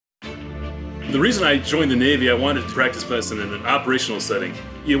The reason I joined the Navy, I wanted to practice medicine in an operational setting.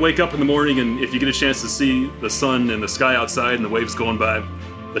 You wake up in the morning, and if you get a chance to see the sun and the sky outside and the waves going by,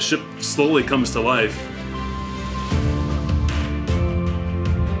 the ship slowly comes to life.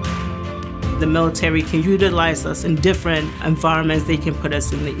 The military can utilize us in different environments. They can put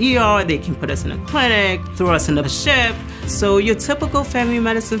us in the ER, they can put us in a clinic, throw us in a ship. So your typical family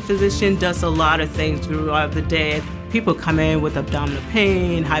medicine physician does a lot of things throughout the day. People come in with abdominal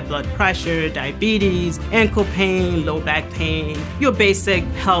pain, high blood pressure, diabetes, ankle pain, low back pain, your basic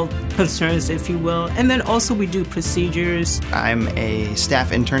health concerns, if you will. And then also we do procedures. I'm a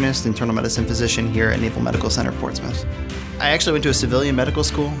staff internist, internal medicine physician here at Naval Medical Center, Portsmouth. I actually went to a civilian medical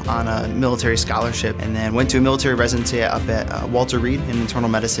school on a military scholarship and then went to a military residency up at Walter Reed in internal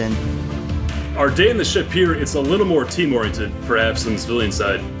medicine. Our day in the ship here, it's a little more team-oriented, perhaps, than the civilian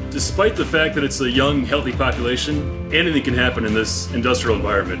side. Despite the fact that it's a young, healthy population, anything can happen in this industrial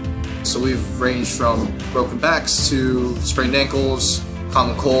environment. So we've ranged from broken backs to sprained ankles,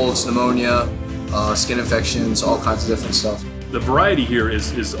 common colds, pneumonia, skin infections, all kinds of different stuff. The variety here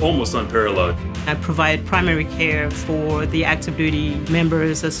is almost unparalleled. I provide primary care for the active duty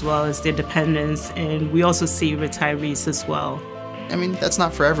members as well as their dependents, and we also see retirees as well. I mean, that's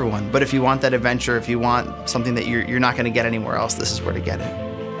not for everyone, but if you want that adventure, if you want something that you're not going to get anywhere else, this is where to get it.